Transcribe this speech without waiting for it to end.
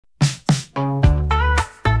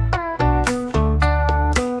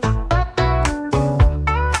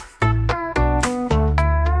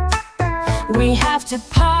to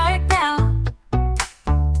part now.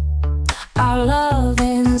 Our love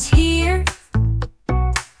ends here.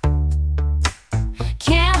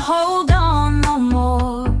 Can't hold on no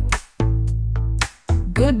more.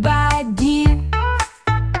 Goodbye, dear.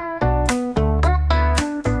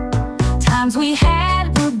 Times we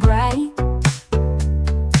had were bright.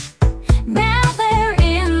 Now they're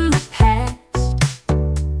in the past.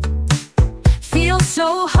 Feels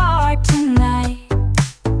so hard tonight.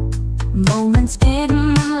 Moments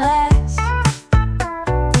didn't last.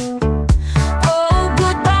 Oh,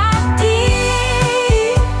 goodbye,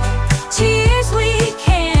 dear. Tears we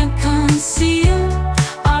can't conceal.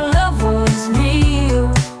 Our love was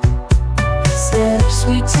real. Steps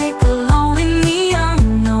we take alone in the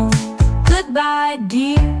unknown. Goodbye,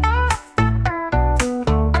 dear.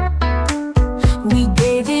 We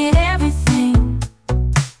gave it everything,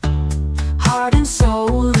 heart and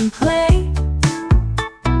soul and play.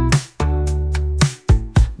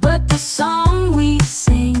 But the song we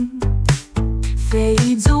sing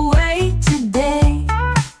fades away today.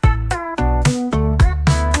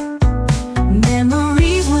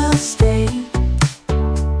 Memories will stay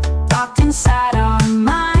locked inside our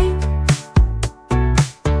mind.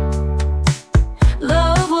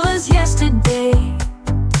 Love was yesterday,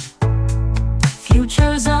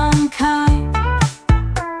 future's unkind.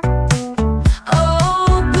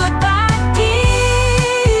 Oh, goodbye,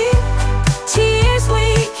 dear. Tears we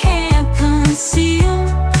can't conceal.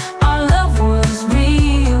 Our love was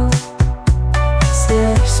real.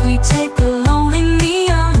 Steps we take alone in the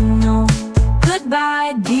unknown.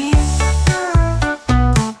 Goodbye, dear.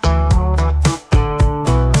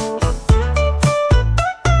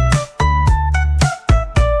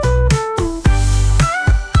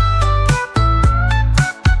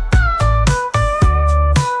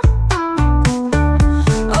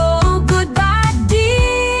 Oh, goodbye,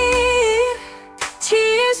 dear.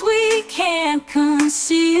 Tears we can't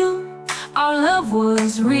conceal. Our love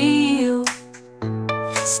was real.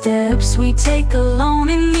 Steps we take alone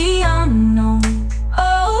in the unknown.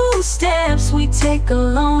 Oh, steps we take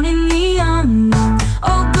alone in the unknown.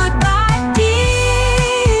 Oh,